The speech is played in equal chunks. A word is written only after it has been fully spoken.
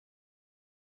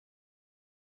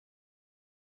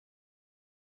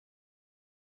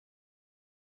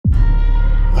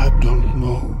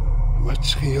know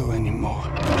what's real anymore.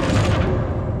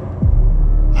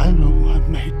 I know I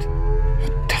made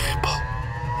a terrible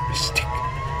mistake.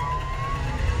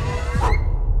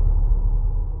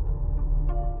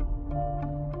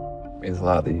 Means a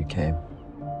lot that you came.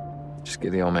 Just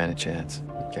give the old man a chance.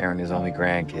 Carrying his only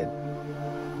grandkid.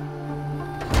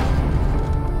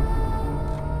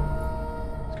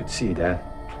 It's good to see you, Dad.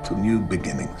 To new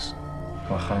beginnings.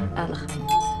 Allan.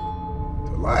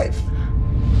 To life.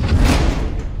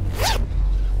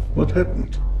 What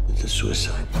happened? It's a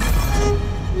suicide.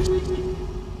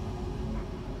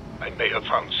 I may have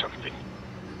found something.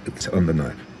 It's on the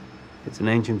knife. It's an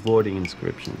ancient wording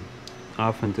inscription,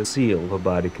 often to seal a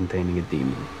body containing a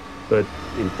demon. But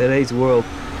in today's world,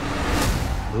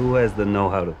 who has the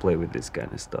know-how to play with this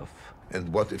kind of stuff?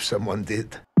 And what if someone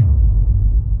did?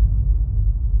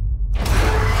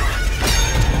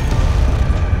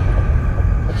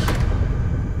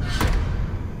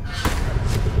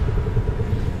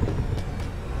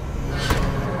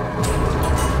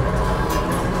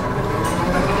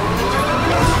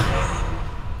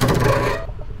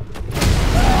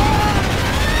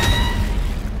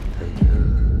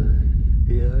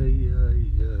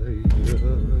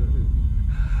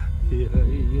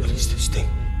 What is this thing?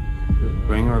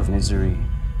 Bringer of misery,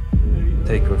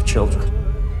 taker of children.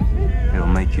 It'll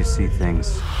make you see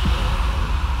things,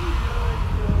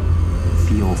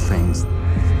 feel things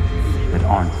that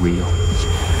aren't real.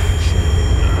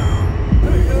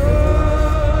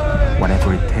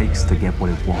 Whatever it takes to get what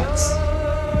it wants.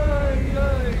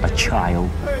 A child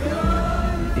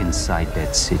inside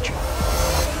that sigil.